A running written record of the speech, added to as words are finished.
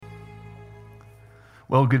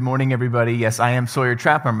Well, good morning, everybody. Yes, I am Sawyer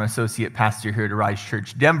Trapp. I'm an associate pastor here at Arise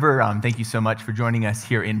Church Denver. Thank you so much for joining us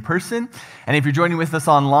here in person. And if you're joining with us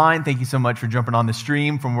online, thank you so much for jumping on the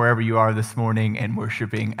stream from wherever you are this morning and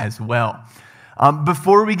worshiping as well.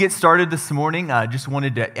 Before we get started this morning, I just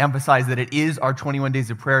wanted to emphasize that it is our 21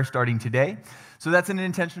 days of prayer starting today. So that's an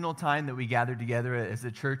intentional time that we gather together as a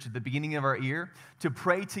church at the beginning of our year to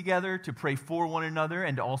pray together, to pray for one another,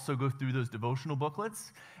 and to also go through those devotional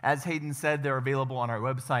booklets. As Hayden said, they're available on our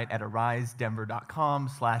website at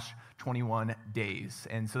arisedenver.com/21days.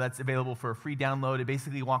 And so that's available for a free download. It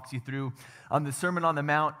basically walks you through the Sermon on the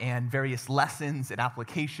Mount and various lessons and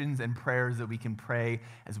applications and prayers that we can pray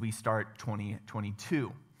as we start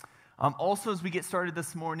 2022. Also, as we get started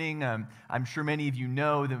this morning, I'm sure many of you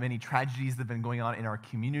know the many tragedies that have been going on in our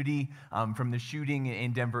community, from the shooting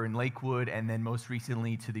in Denver and Lakewood, and then most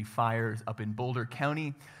recently to the fires up in Boulder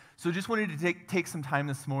County. So just wanted to take some time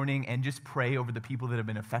this morning and just pray over the people that have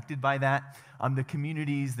been affected by that, the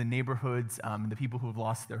communities, the neighborhoods, the people who have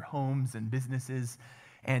lost their homes and businesses,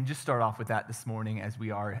 and just start off with that this morning as we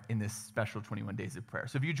are in this special 21 days of prayer.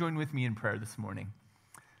 So if you join with me in prayer this morning.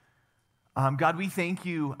 God, we thank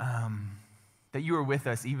you that you are with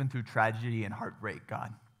us even through tragedy and heartbreak,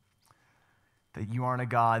 God. That you aren't a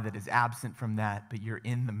God that is absent from that, but you're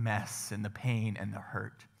in the mess and the pain and the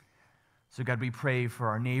hurt. So God, we pray for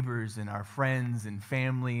our neighbors and our friends and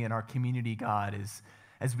family and our community, God,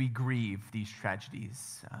 as we grieve these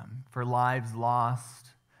tragedies, for lives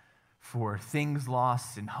lost, for things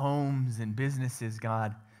lost in homes and businesses,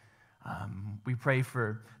 God. We pray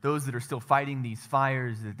for those that are still fighting these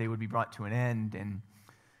fires, that they would be brought to an end. And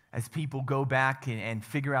as people go back and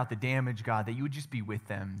figure out the damage, God, that you would just be with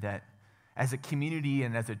them, that as a community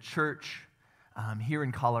and as a church here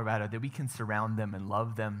in Colorado, that we can surround them and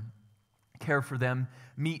love them, care for them,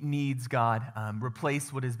 meet needs, God,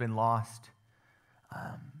 replace what has been lost.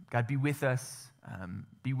 God, be with us.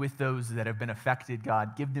 Be with those that have been affected,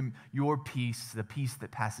 God. Give them your peace, the peace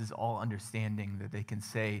that passes all understanding, that they can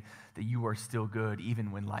say that you are still good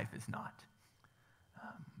even when life is not.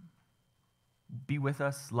 Be with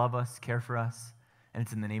us, love us, care for us, and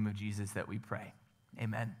it's in the name of Jesus that we pray.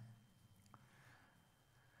 Amen.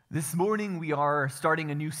 This morning we are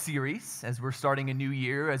starting a new series as we're starting a new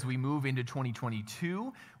year, as we move into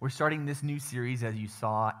 2022. We're starting this new series, as you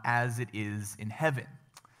saw, As It Is in Heaven,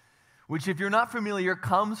 which, if you're not familiar,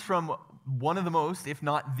 comes from one of the most, if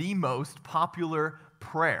not the most, popular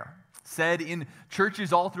prayer said in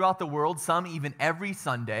churches all throughout the world, some even every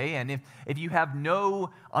Sunday. And if you have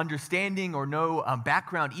no understanding or no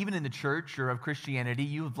background even in the church or of Christianity,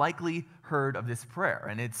 you've likely heard of this prayer,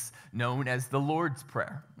 and it's known as the Lord's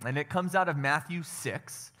Prayer. And it comes out of Matthew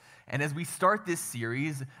 6. And as we start this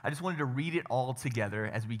series, I just wanted to read it all together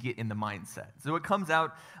as we get in the mindset. So it comes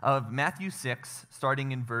out of Matthew 6,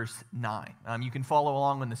 starting in verse 9. You can follow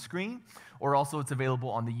along on the screen, or also it's available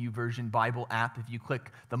on the YouVersion Bible app. If you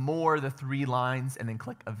click the 3 lines, and then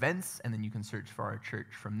click Events, and then you can search for our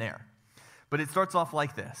church from there. But it starts off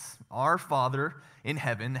like this. Our Father in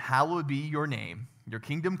heaven, hallowed be your name. Your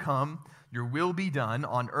kingdom come, your will be done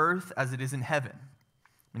on earth as it is in heaven.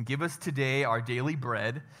 And give us today our daily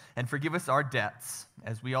bread, and forgive us our debts,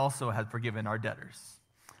 as we also have forgiven our debtors.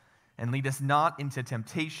 And lead us not into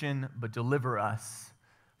temptation, but deliver us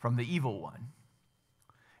from the evil one.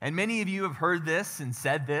 And many of you have heard this and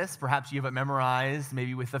said this. Perhaps you have it memorized,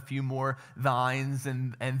 maybe with a few more thines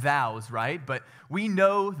and thous, right? But we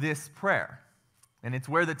know this prayer, and it's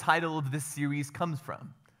where the title of this series comes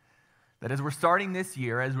from. That as we're starting this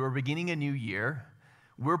year, as we're beginning a new year,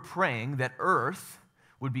 we're praying that earth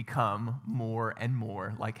would become more and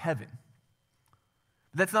more like heaven.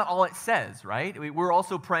 But that's not all it says, right? We're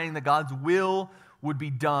also praying that God's will would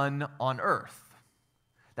be done on earth,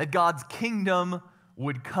 that God's kingdom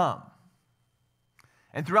would come.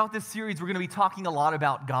 And throughout this series, we're going to be talking a lot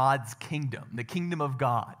about God's kingdom, the kingdom of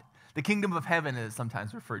God, the kingdom of heaven, as it's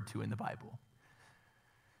sometimes referred to in the Bible.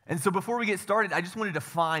 And so before we get started, I just want to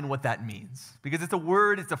define what that means, because it's a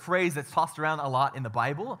word, it's a phrase that's tossed around a lot in the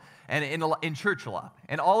Bible and in church a lot.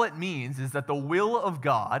 And all it means is that the will of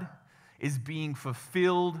God is being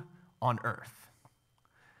fulfilled on earth.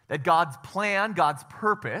 That God's plan, God's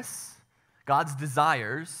purpose, God's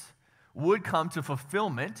desires would come to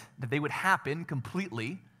fulfillment, that they would happen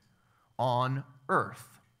completely on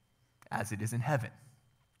earth as it is in heaven.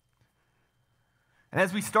 And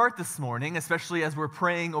as we start this morning, especially as we're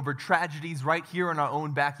praying over tragedies right here in our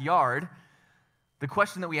own backyard, the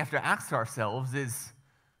question that we have to ask ourselves is,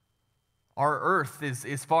 our earth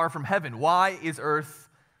is far from heaven. Why is earth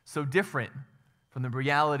so different from the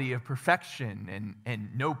reality of perfection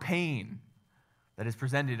and no pain that is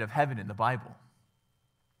presented of heaven in the Bible?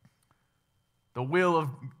 The will of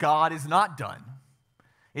God is not done.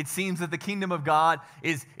 It seems that the kingdom of God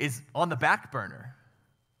is on the back burner.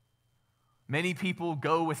 Many people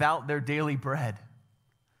go without their daily bread.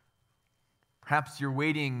 Perhaps you're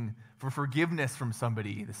waiting for forgiveness from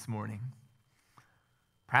somebody this morning.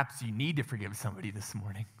 Perhaps you need to forgive somebody this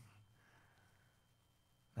morning.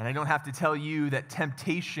 And I don't have to tell you that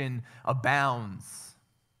temptation abounds.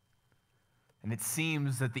 And it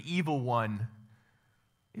seems that the evil one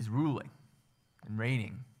is ruling and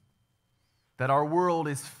reigning. That our world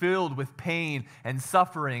is filled with pain and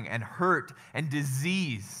suffering and hurt and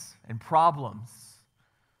disease and problems,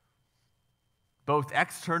 both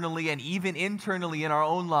externally and even internally in our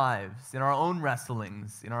own lives, in our own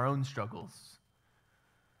wrestlings, in our own struggles.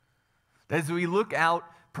 As we look out,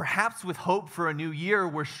 perhaps with hope for a new year,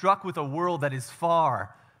 we're struck with a world that is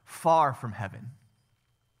far, far from heaven.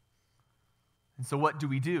 And so what do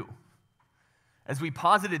we do? As we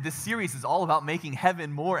posited, this series is all about making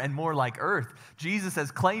heaven more and more like earth. Jesus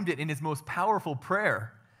has claimed it in his most powerful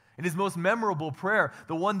prayer, in his most memorable prayer,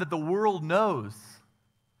 the one that the world knows.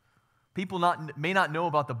 People may not know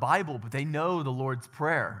about the Bible, but they know the Lord's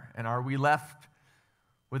Prayer. And are we left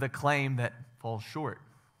with a claim that falls short,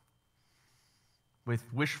 with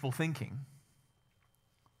wishful thinking?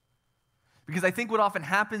 Because I think what often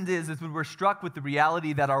happens is when we're struck with the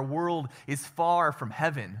reality that our world is far from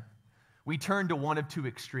heaven, we turn to one of two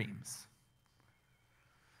extremes.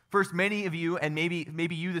 First, many of you, and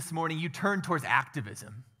maybe you this morning, you turn towards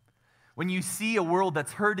activism. When you see a world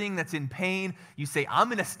that's hurting, that's in pain, you say, I'm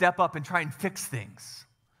going to step up and try and fix things.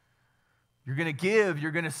 You're going to give,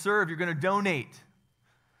 you're going to serve, you're going to donate.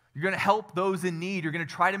 You're going to help those in need. You're going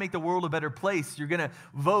to try to make the world a better place. You're going to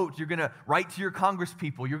vote. You're going to write to your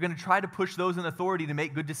congresspeople. You're going to try to push those in authority to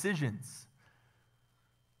make good decisions.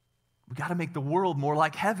 We got to make the world more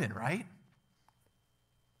like heaven, right?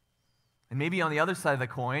 And maybe on the other side of the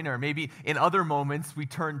coin, or maybe in other moments, we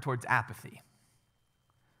turn towards apathy.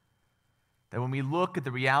 That when we look at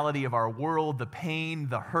the reality of our world, the pain,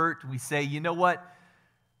 the hurt, we say, you know what?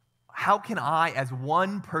 How can I, as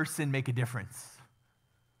one person, make a difference?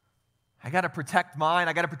 I got to protect mine.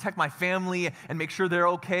 I got to protect my family and make sure they're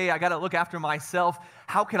okay. I got to look after myself.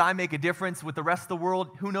 How can I make a difference with the rest of the world?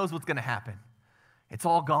 Who knows what's going to happen? It's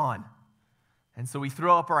all gone. And so we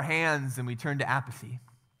throw up our hands and we turn to apathy.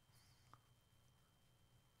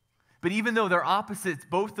 But even though they're opposites,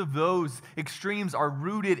 both of those extremes are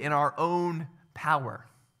rooted in our own power.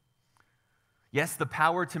 Yes, the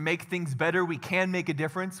power to make things better. We can make a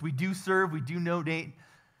difference. We do serve. We do donate.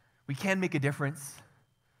 We can make a difference.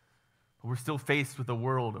 But we're still faced with a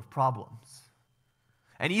world of problems.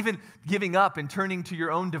 And even giving up and turning to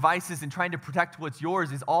your own devices and trying to protect what's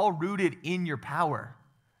yours is all rooted in your power.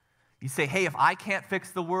 You say, hey, if I can't fix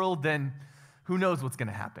the world, then who knows what's going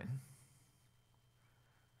to happen?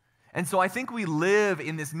 And so I think we live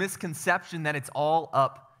in this misconception that it's all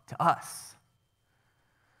up to us.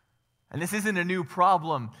 And this isn't a new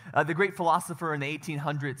problem. The great philosopher in the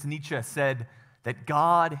 1800s, Nietzsche, said that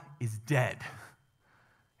God is dead,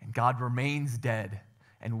 and God remains dead,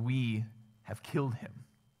 and we have killed him.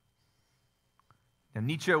 Now,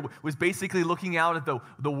 Nietzsche was basically looking out at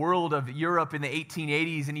the world of Europe in the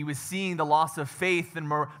 1880s, and he was seeing the loss of faith and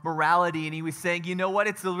morality, and he was saying, you know what?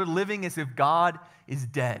 It's living as if God is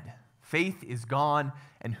dead. Faith is gone,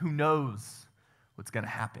 and who knows what's going to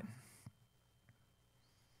happen.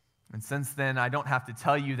 And since then, I don't have to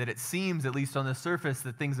tell you that it seems, at least on the surface,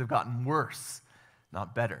 that things have gotten worse,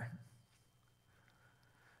 not better.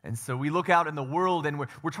 And so we look out in the world and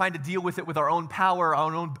we're trying to deal with it with our own power,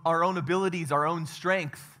 our own abilities, our own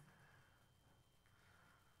strength.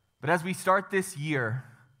 But as we start this year,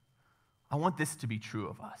 I want this to be true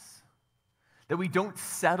of us. That we don't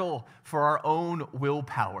settle for our own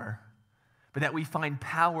willpower, but that we find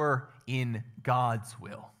power in God's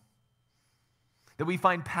will. That we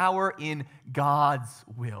find power in God's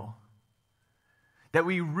will. That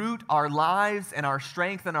we root our lives and our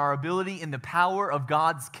strength and our ability in the power of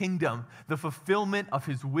God's kingdom, the fulfillment of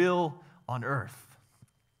his will on earth.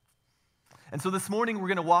 And so this morning we're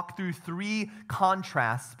going to walk through three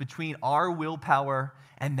contrasts between our willpower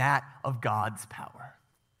and that of God's power.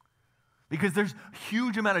 Because there's a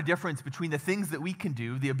huge amount of difference between the things that we can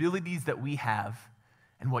do, the abilities that we have,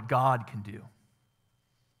 and what God can do,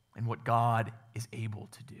 and what God is able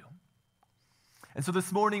to do. And so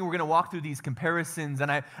this morning, we're going to walk through these comparisons,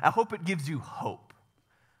 and I hope it gives you hope.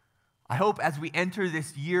 I hope as we enter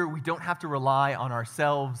this year, we don't have to rely on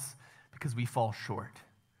ourselves because we fall short,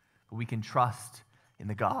 but we can trust in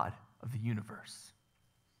the God of the universe.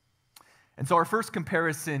 And so our first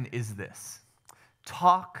comparison is this: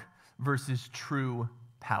 talk versus true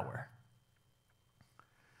power.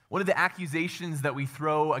 One of the accusations that we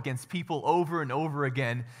throw against people over and over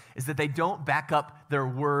again is that they don't back up their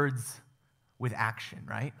words with action,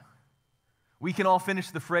 right? We can all finish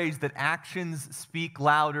the phrase that actions speak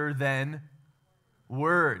louder than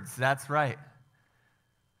words. That's right.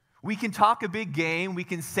 We can talk a big game, we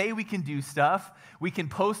can say we can do stuff, we can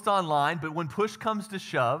post online, but when push comes to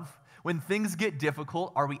shove, when things get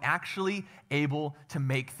difficult, are we actually able to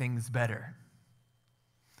make things better?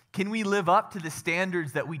 Can we live up to the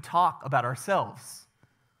standards that we talk about ourselves?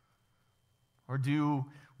 Or do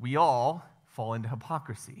we all fall into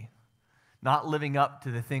hypocrisy, not living up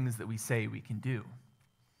to the things that we say we can do?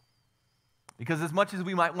 Because as much as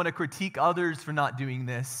we might want to critique others for not doing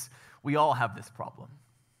this, we all have this problem.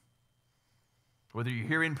 Whether you're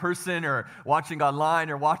here in person or watching online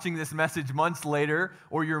or watching this message months later,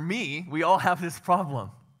 or you're me, we all have this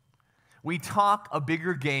problem. We talk a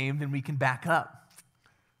bigger game than we can back up.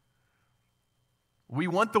 We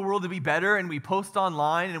want the world to be better, and we post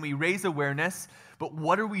online and we raise awareness, but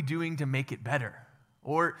what are we doing to make it better?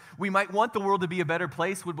 Or we might want the world to be a better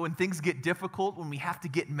place when things get difficult, when we have to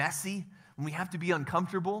get messy, when we have to be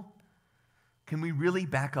uncomfortable. Can we really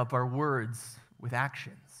back up our words with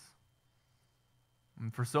actions?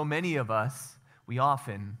 And for so many of us, we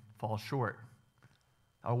often fall short.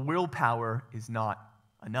 Our willpower is not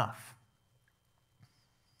enough.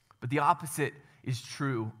 But the opposite is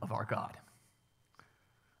true of our God,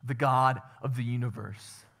 the God of the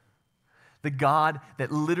universe, the God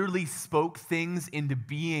that literally spoke things into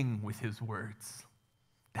being with his words.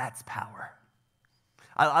 That's power.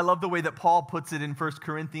 I love the way that Paul puts it in 1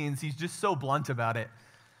 Corinthians. He's just so blunt about it.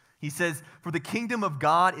 He says, "For the kingdom of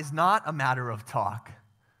God is not a matter of talk,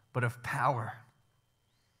 but of power."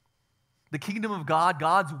 The kingdom of God,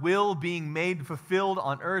 God's will being made fulfilled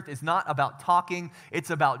on earth, is not about talking,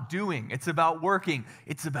 it's about doing, it's about working,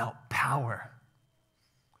 it's about power.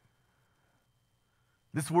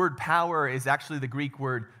 This word power is actually the Greek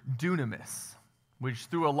word dunamis, which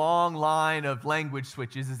through a long line of language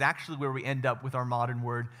switches is actually where we end up with our modern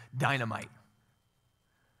word dynamite.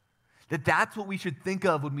 That's what we should think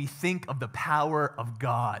of when we think of the power of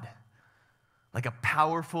God. Like a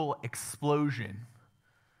powerful explosion,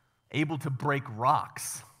 able to break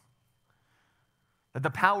rocks. That the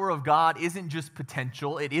power of God isn't just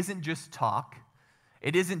potential, it isn't just talk,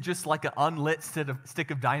 it isn't just like an unlit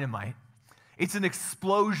stick of dynamite. It's an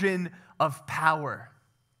explosion of power.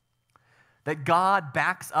 That God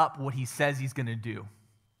backs up what he says he's going to do.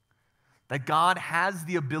 That God has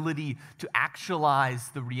the ability to actualize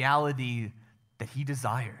the reality that he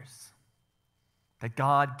desires. That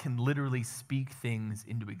God can literally speak things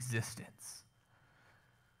into existence.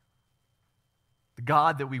 The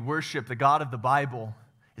God that we worship, the God of the Bible,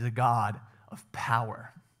 is a God of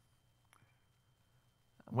power.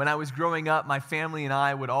 When I was growing up, my family and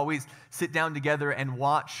I would always sit down together and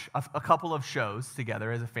watch a couple of shows together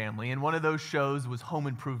as a family, and one of those shows was Home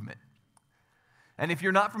Improvement. And if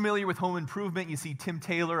you're not familiar with Home Improvement, you see Tim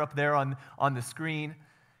Taylor up there on the screen.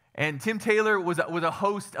 And Tim Taylor was a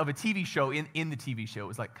host of a TV show in the TV show. It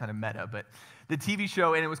was like kind of meta, but the TV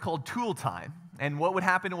show, and it was called Tool Time. And what would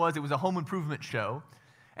happen was it was a home improvement show,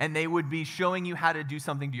 and they would be showing you how to do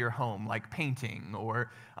something to your home, like painting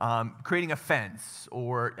or creating a fence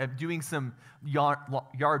or doing some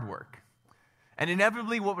yard work. And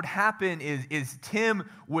inevitably what would happen is Tim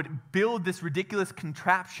would build this ridiculous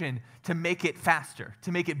contraption to make it faster,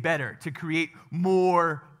 to make it better, to create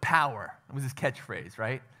more power. That was his catchphrase,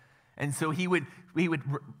 right? And so he would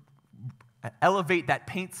elevate that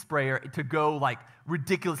paint sprayer to go like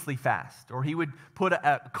ridiculously fast, or he would put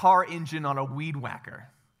a car engine on a weed whacker.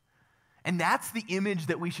 And that's the image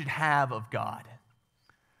that we should have of God.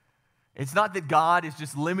 It's not that God is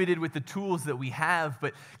just limited with the tools that we have,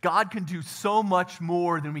 but God can do so much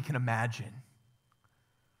more than we can imagine.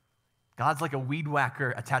 God's like a weed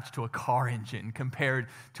whacker attached to a car engine compared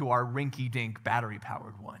to our rinky-dink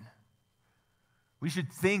battery-powered one. We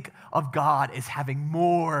should think of God as having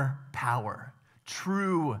more power,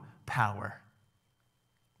 true power.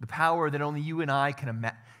 The power that only you and I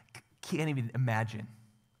can't even imagine.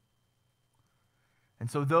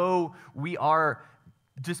 And so though we are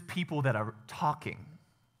just people that are talking,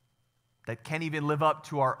 that can't even live up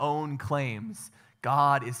to our own claims,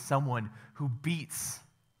 God is someone who beats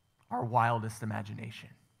our wildest imagination.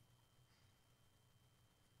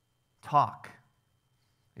 Talk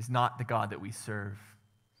is not the God that we serve.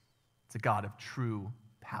 It's a God of true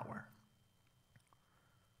power.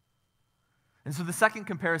 And so the second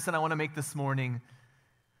comparison I want to make this morning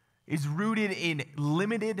is rooted in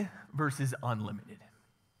limited versus unlimited.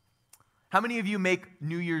 How many of you make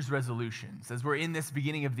New Year's resolutions? As we're in this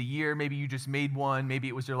beginning of the year, maybe you just made one, maybe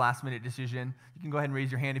it was your last minute decision. You can go ahead and raise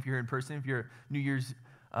your hand if you're in person, if you're a New Year's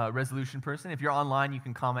resolution person. If you're online, you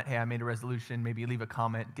can comment, hey, I made a resolution. Maybe leave a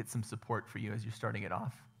comment, get some support for you as you're starting it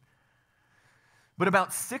off. But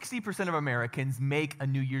about 60% of Americans make a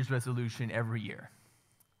New Year's resolution every year.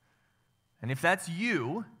 And if that's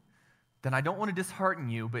you, then I don't want to dishearten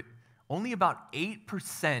you, but only about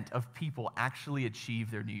 8% of people actually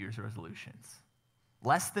achieve their New Year's resolutions.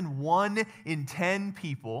 Less than 1 in 10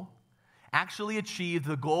 people actually achieve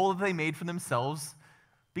the goal that they made for themselves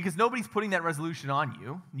because nobody's putting that resolution on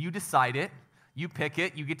you. You decide it, you pick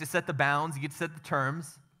it, you get to set the bounds, you get to set the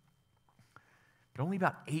terms. But only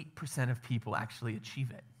about 8% of people actually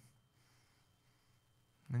achieve it.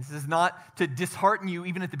 And this is not to dishearten you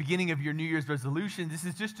even at the beginning of your New Year's resolution. This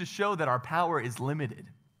is just to show that our power is limited.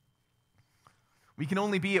 We can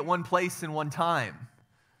only be at one place and one time,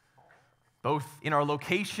 both in our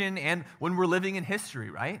location and when we're living in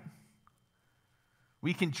history, right?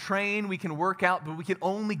 We can train, we can work out, but we can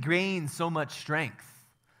only gain so much strength.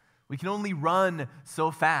 We can only run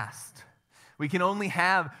so fast. We can only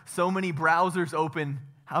have so many browsers open,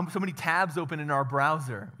 so many tabs open in our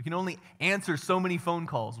browser. We can only answer so many phone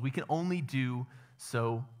calls. We can only do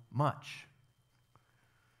so much.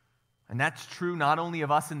 And that's true not only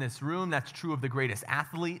of us in this room, that's true of the greatest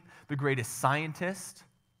athlete, the greatest scientist,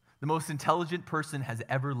 the most intelligent person has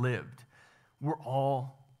ever lived. We're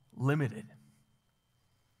all limited.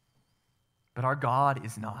 But our God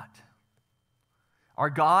is not. Our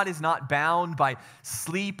God is not bound by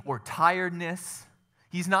sleep or tiredness.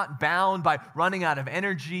 He's not bound by running out of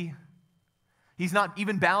energy. He's not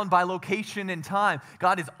even bound by location and time.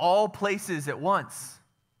 God is all places at once.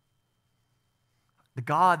 The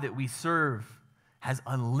God that we serve has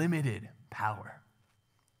unlimited power.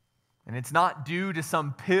 And it's not due to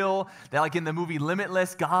some pill that, like in the movie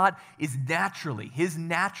Limitless, God is naturally, his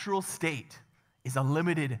natural state is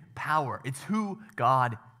unlimited power. It's who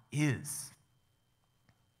God is.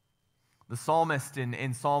 The psalmist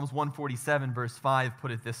in Psalms 147, verse 5,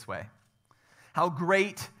 put it this way: how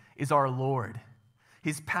great is our Lord!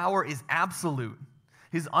 His power is absolute.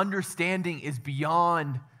 His understanding is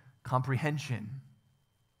beyond comprehension.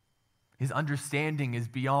 His understanding is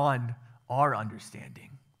beyond our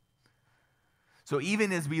understanding. So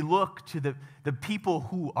even as we look to the people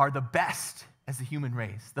who are the best as a human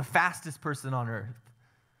race, the fastest person on earth,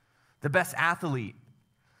 the best athlete,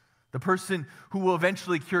 the person who will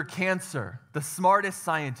eventually cure cancer, the smartest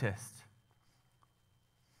scientist,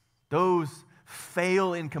 those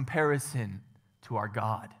fail in comparison to our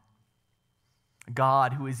God. A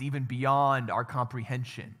God who is even beyond our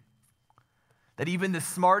comprehension. That even the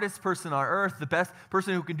smartest person on earth, the best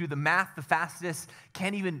person who can do the math the fastest,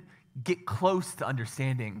 can't even get close to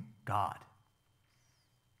understanding God.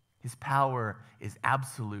 His power is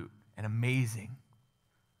absolute and amazing.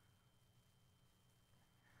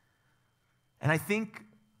 And I think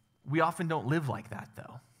we often don't live like that,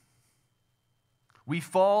 though. We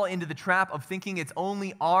fall into the trap of thinking it's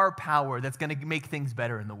only our power that's going to make things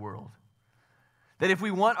better in the world. That if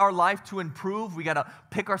we want our life to improve, we got to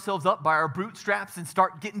pick ourselves up by our bootstraps and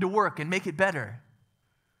start getting to work and make it better.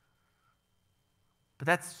 But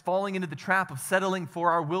that's falling into the trap of settling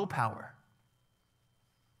for our willpower.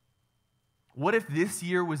 What if this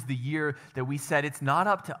year was the year that we said it's not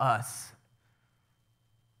up to us,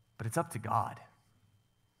 but it's up to God?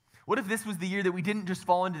 What if this was the year that we didn't just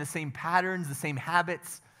fall into the same patterns, the same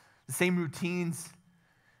habits, the same routines,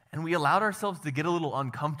 and we allowed ourselves to get a little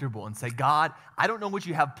uncomfortable and say, God, I don't know what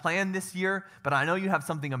you have planned this year, but I know you have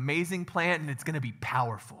something amazing planned, and it's going to be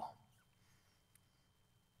powerful.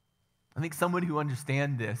 I think someone who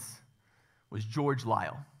understands this was George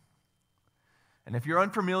Liele. And if you're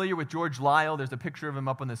unfamiliar with George Liele, there's a picture of him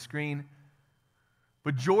up on the screen.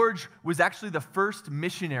 But George was actually the first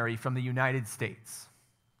missionary from the United States.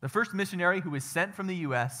 The first missionary who was sent from the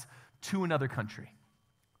U.S. to another country.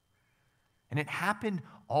 And it happened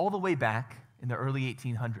all the way back in the early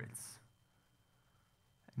 1800s.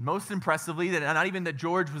 And most impressively, that not even that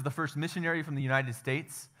George was the first missionary from the United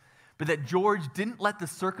States, but that George didn't let the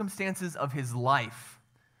circumstances of his life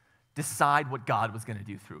decide what God was going to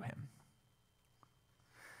do through him.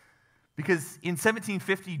 Because in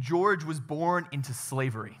 1750, George was born into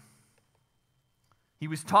slavery. He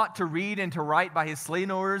was taught to read and to write by his slave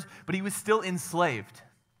owners, but he was still enslaved.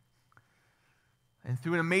 And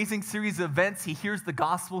through an amazing series of events, he hears the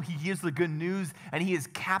gospel, he hears the good news, and he is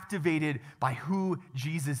captivated by who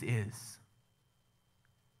Jesus is.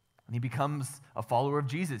 And he becomes a follower of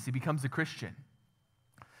Jesus. He becomes a Christian.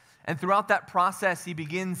 And throughout that process, he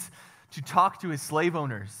begins to talk to his slave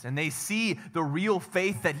owners, and they see the real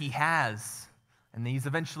faith that he has, and he's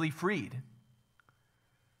eventually freed.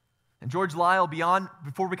 And George Liele,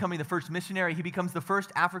 before becoming the first missionary, he becomes the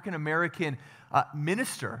first African-American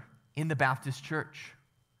minister in the Baptist church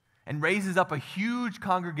and raises up a huge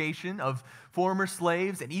congregation of former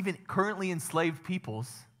slaves and even currently enslaved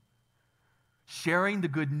peoples, sharing the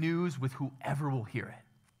good news with whoever will hear it.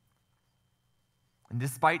 And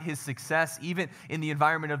despite his success, even in the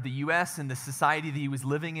environment of the U.S. and the society that he was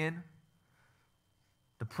living in,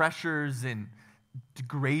 the pressures and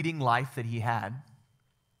degrading life that he had,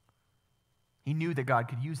 he knew that God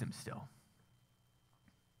could use him still.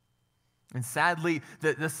 And sadly,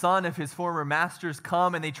 the son of his former masters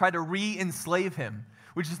come and they try to re-enslave him,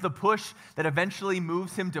 which is the push that eventually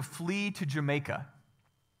moves him to flee to Jamaica.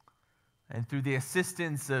 And through the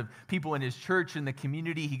assistance of people in his church and the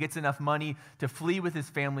community, he gets enough money to flee with his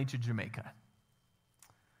family to Jamaica.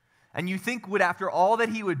 And you think after all that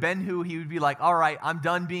he would been through, he would be like, all right, I'm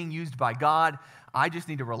done being used by God. I just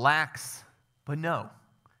need to relax. But no.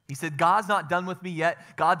 He said, God's not done with me yet.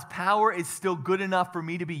 God's power is still good enough for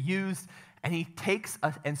me to be used. And he takes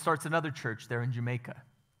and starts another church there in Jamaica.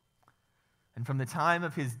 And from the time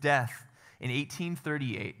of his death in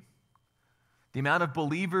 1838, the amount of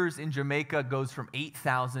believers in Jamaica goes from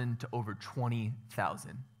 8,000 to over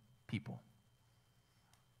 20,000 people.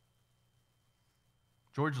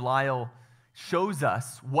 George Liele shows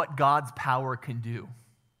us what God's power can do.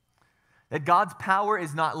 That God's power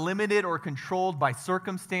is not limited or controlled by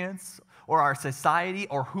circumstance or our society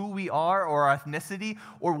or who we are or our ethnicity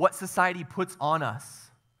or what society puts on us.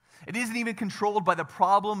 It isn't even controlled by the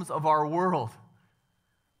problems of our world.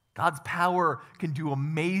 God's power can do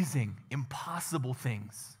amazing, impossible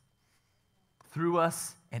things through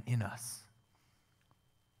us and in us.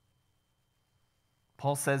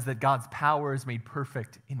 Paul says that God's power is made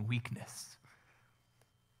perfect in weakness.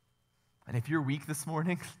 And if you're weak this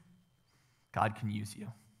morning, God can use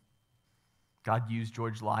you. God used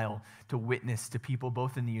George Liele to witness to people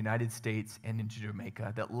both in the United States and in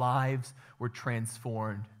Jamaica that lives were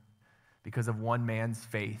transformed because of one man's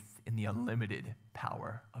faith in the unlimited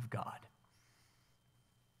power of God.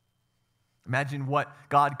 Imagine what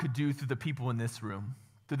God could do through the people in this room,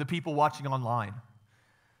 through the people watching online.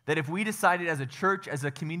 That if we decided as a church, as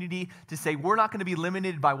a community, to say we're not going to be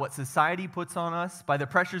limited by what society puts on us, by the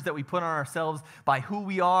pressures that we put on ourselves, by who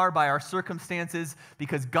we are, by our circumstances,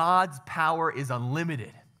 because God's power is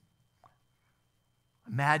unlimited.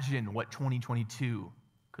 Imagine what 2022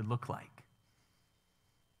 could look like.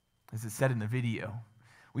 As it said in the video,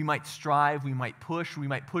 we might strive, we might push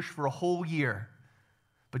for a whole year,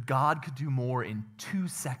 but God could do more in 2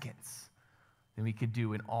 seconds than we could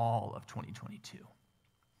do in all of 2022.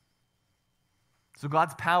 So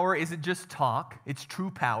God's power isn't just talk, it's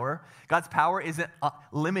true power. God's power isn't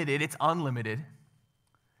limited, it's unlimited.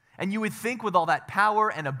 And you would think with all that power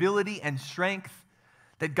and ability and strength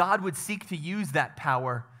that God would seek to use that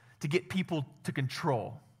power to get people to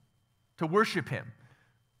control, to worship him,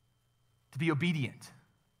 to be obedient.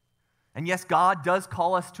 And yes, God does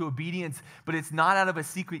call us to obedience, but it's not out of a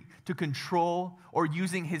secret to control or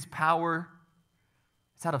using his power.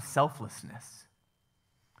 It's out of selflessness.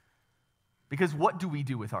 Because what do we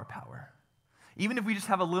do with our power? Even if we just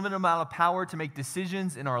have a limited amount of power to make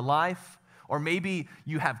decisions in our life, or maybe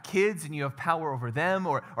you have kids and you have power over them,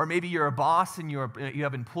 or maybe you're a boss and you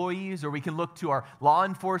have employees, or we can look to our law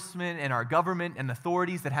enforcement and our government and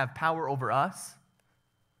authorities that have power over us.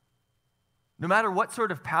 No matter what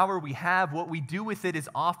sort of power we have, what we do with it is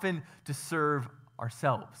often to serve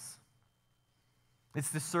ourselves.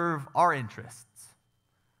 It's to serve our interests,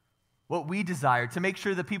 what we desire, to make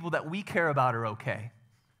sure the people that we care about are okay.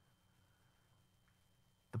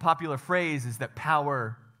 The popular phrase is that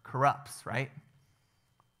power corrupts, right?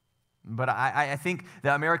 But I think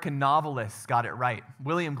the American novelists got it right.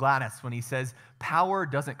 William Gladys, when he says, power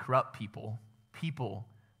doesn't corrupt people, people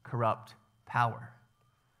corrupt power.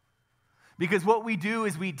 Because what we do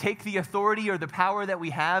is we take the authority or the power that we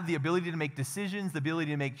have, the ability to make decisions, the ability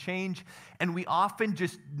to make change, and we often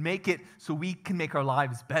just make it so we can make our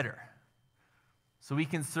lives better. So we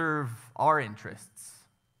can serve our interests.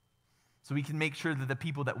 So we can make sure that the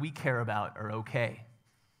people that we care about are okay.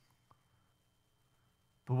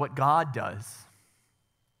 But what God does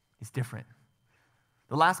is different.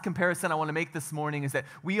 The last comparison I want to make this morning is that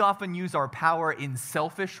we often use our power in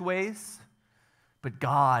selfish ways, but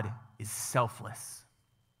God is selfless.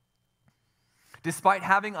 Despite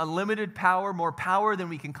having unlimited power, more power than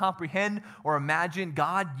we can comprehend or imagine,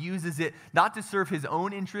 God uses it not to serve his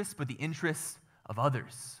own interests, but the interests of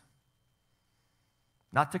others.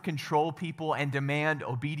 not to control people and demand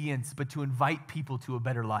obedience, but to invite people to a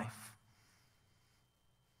better life.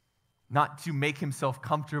 Not to make himself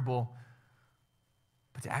comfortable,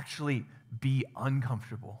 but to actually be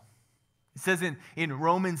uncomfortable. It says in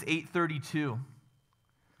Romans 8:32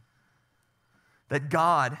 that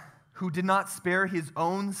God, who did not spare his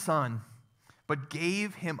own son, but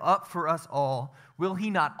gave him up for us all, will he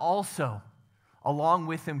not also, along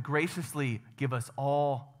with him, graciously give us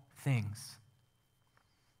all things?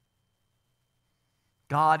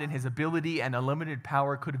 God, in his ability and unlimited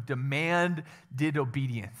power, could have demanded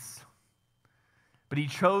obedience. But he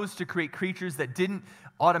chose to create creatures that didn't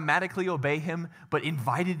automatically obey him, but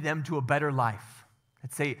invited them to a better life.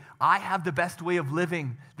 That say, I have the best way of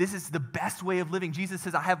living. This is the best way of living. Jesus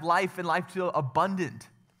says, I have life and life to abundant.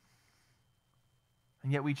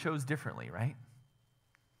 And yet we chose differently, right?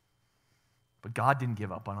 But God didn't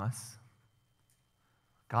give up on us.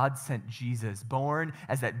 God sent Jesus, born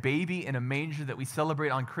as that baby in a manger that we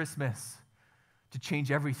celebrate on Christmas, to change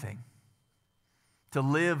everything, to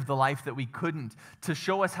live the life that we couldn't, to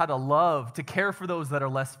show us how to love, to care for those that are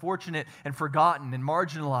less fortunate and forgotten and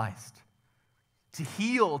marginalized, to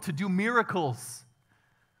heal, to do miracles.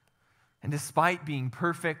 And despite being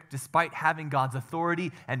perfect, despite having God's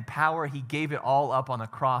authority and power, he gave it all up on the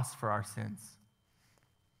cross for our sins.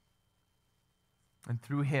 And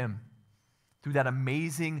through him, through that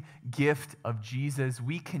amazing gift of Jesus,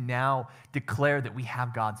 we can now declare that we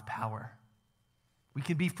have God's power. We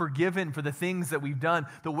can be forgiven for the things that we've done,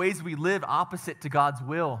 the ways we live opposite to God's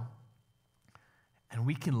will. And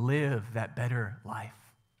we can live that better life.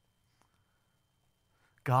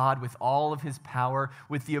 God, with all of his power,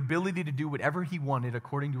 with the ability to do whatever he wanted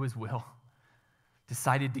according to his will,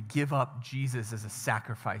 decided to give up Jesus as a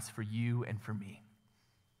sacrifice for you and for me.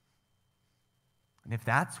 And if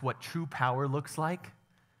that's what true power looks like,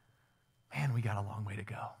 man, we got a long way to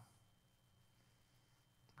go.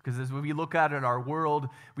 Because as we look out at our world,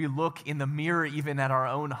 we look in the mirror even at our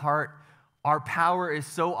own heart, our power is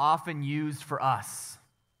so often used for us,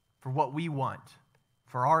 for what we want,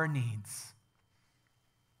 for our needs.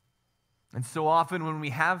 And so often when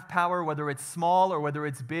we have power, whether it's small or whether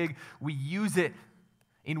it's big, we use it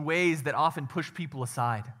in ways that often push people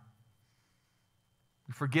aside.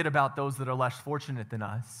 We forget about those that are less fortunate than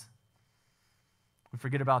us. We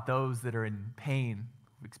forget about those that are in pain,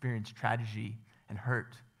 who experience tragedy and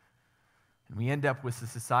hurt. And we end up with a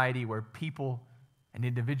society where people and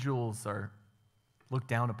individuals are looked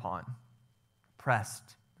down upon,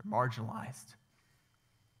 oppressed, or marginalized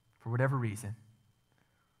for whatever reason.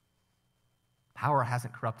 Power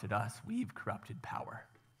hasn't corrupted us. We've corrupted power.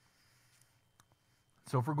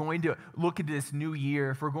 So if we're going to look at this new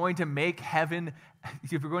year, if we're going to make heaven,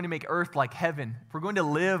 if we're going to make earth like heaven, if we're going to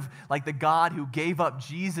live like the God who gave up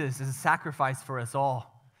Jesus as a sacrifice for us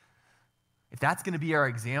all, if that's going to be our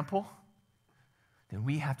example, then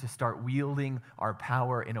we have to start wielding our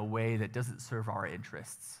power in a way that doesn't serve our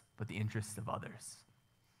interests, but the interests of others.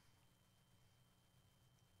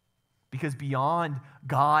 Because beyond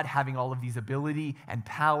God having all of these ability and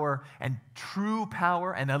power and true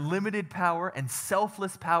power and unlimited power and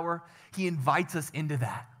selfless power, he invites us into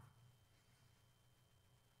that.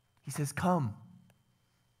 He says, come,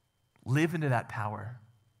 live into that power.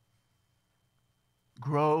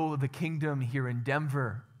 Grow the kingdom here in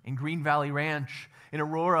Denver, in Green Valley Ranch, in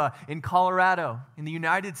Aurora, in Colorado, in the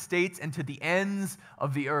United States, and to the ends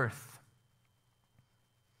of the earth.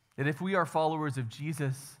 That if we are followers of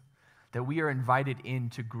Jesus, that we are invited in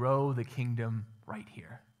to grow the kingdom right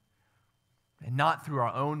here. And not through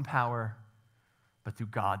our own power, but through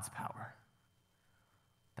God's power.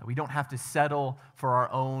 That we don't have to settle for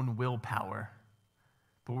our own willpower,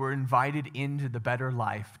 but we're invited into the better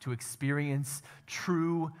life to experience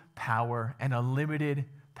true power and unlimited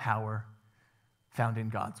power found in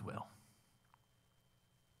God's will.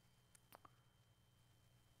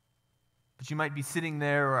 But you might be sitting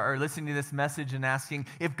there or listening to this message and asking,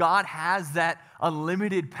 if God has that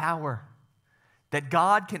unlimited power, that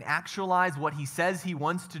God can actualize what he says he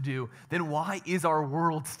wants to do, then why is our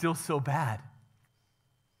world still so bad?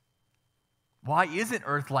 Why isn't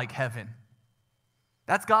earth like heaven?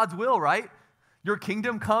 That's God's will, right? Your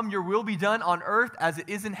kingdom come, your will be done on earth as it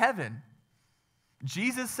is in heaven.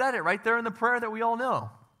 Jesus said it right there in the prayer that we all know.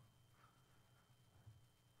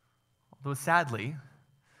 Although sadly,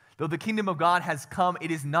 though the kingdom of God has come,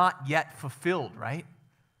 it is not yet fulfilled, right?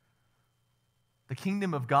 The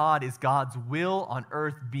kingdom of God is God's will on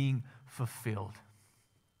earth being fulfilled.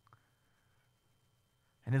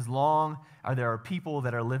 And as long as there are people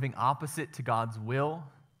that are living opposite to God's will,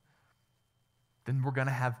 then we're going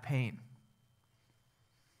to have pain.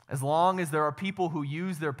 as long as there are people who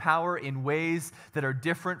use their power in ways that are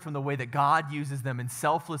different from the way that God uses them in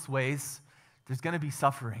selfless ways, there's going to be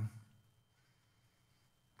suffering.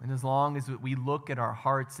 And as long as we look at our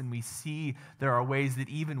hearts and we see there are ways that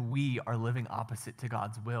even we are living opposite to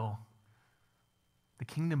God's will, the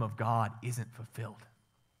kingdom of God isn't fulfilled.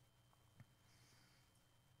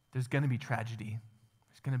 There's going to be tragedy.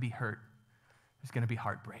 There's going to be hurt. There's going to be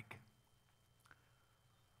heartbreak.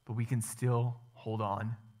 But we can still hold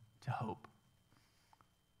on to hope.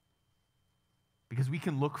 Because we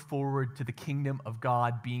can look forward to the kingdom of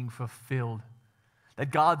God being fulfilled.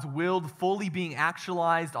 That God's will fully being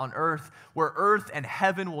actualized on earth, where earth and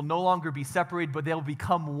heaven will no longer be separated, but they'll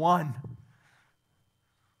become one.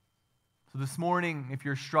 So this morning, if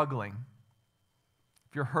you're struggling,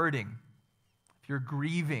 if you're hurting, if you're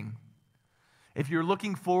grieving, if you're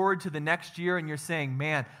looking forward to the next year and you're saying,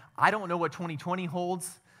 man, I don't know what 2020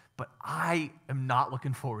 holds, but I am not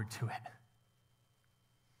looking forward to it.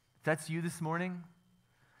 If that's you this morning,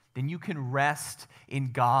 then you can rest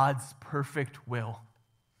in God's perfect will.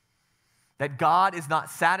 That God is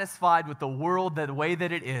not satisfied with the world the way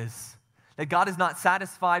that it is. That God is not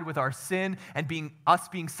satisfied with our sin and us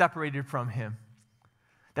being separated from Him.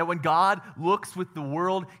 That when God looks with the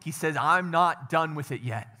world, He says, I'm not done with it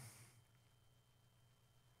yet.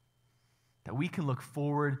 That we can look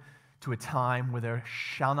forward to a time where there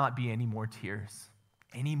shall not be any more tears,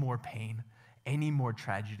 any more pain, any more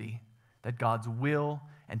tragedy, that God's will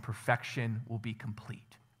and perfection will be complete.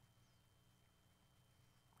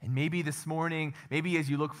 And maybe this morning, maybe as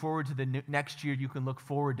you look forward to the next year, you can look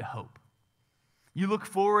forward to hope. You look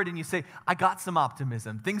forward and you say, I got some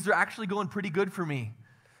optimism. Things are actually going pretty good for me.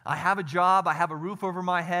 I have a job, I have a roof over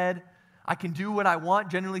my head, I can do what I want,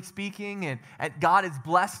 generally speaking, and God has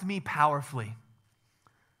blessed me powerfully.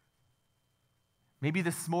 Maybe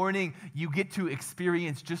this morning you get to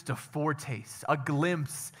experience just a foretaste, a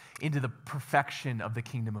glimpse into the perfection of the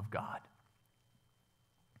kingdom of God.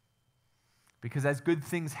 Because as good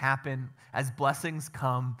things happen, as blessings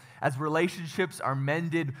come, as relationships are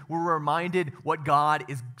mended, we're reminded what God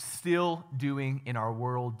is still doing in our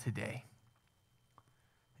world today.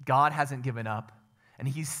 God hasn't given up, and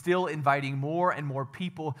He's still inviting more and more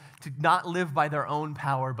people to not live by their own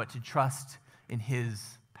power, but to trust in His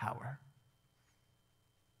power.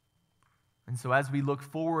 And so as we look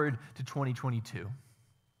forward to 2022,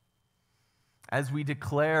 as we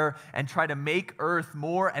declare and try to make earth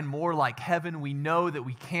more and more like heaven, we know that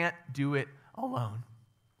we can't do it alone.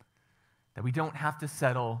 That we don't have to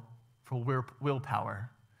settle for willpower,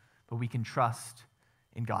 but we can trust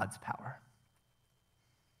in God's power.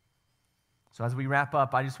 So as we wrap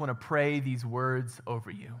up, I just want to pray these words over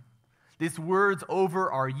you. These words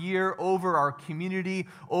over our year, over our community,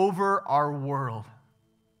 over our world.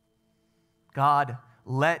 God,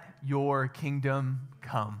 let your kingdom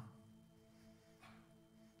come.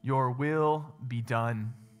 Your will be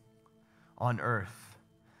done on earth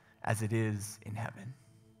as it is in heaven.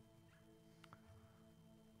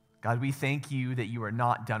 God, we thank you that you are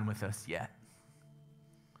not done with us yet.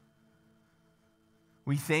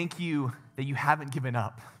 We thank you that you haven't given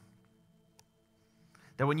up.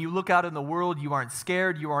 That when you look out in the world, you aren't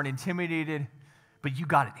scared, you aren't intimidated, but you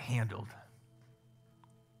got it handled.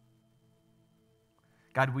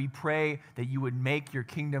 God, we pray that you would make your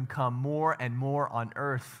kingdom come more and more on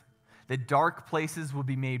earth, that dark places will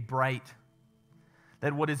be made bright,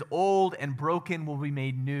 that what is old and broken will be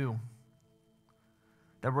made new,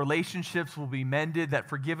 that relationships will be mended, that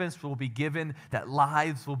forgiveness will be given, that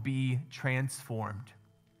lives will be transformed.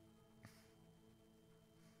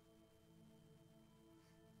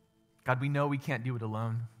 God, we know we can't do it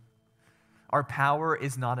alone. Our power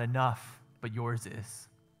is not enough, but yours is.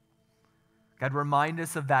 God, remind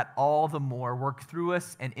us of that all the more. Work through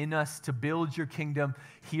us and in us to build your kingdom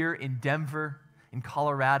here in Denver, in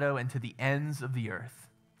Colorado, and to the ends of the earth.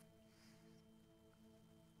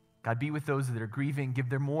 God, be with those that are grieving. Give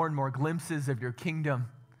them more and more glimpses of your kingdom,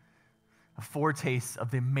 a foretaste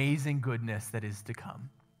of the amazing goodness that is to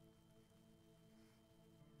come.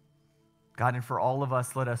 God, and for all of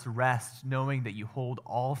us, let us rest knowing that you hold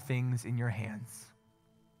all things in your hands.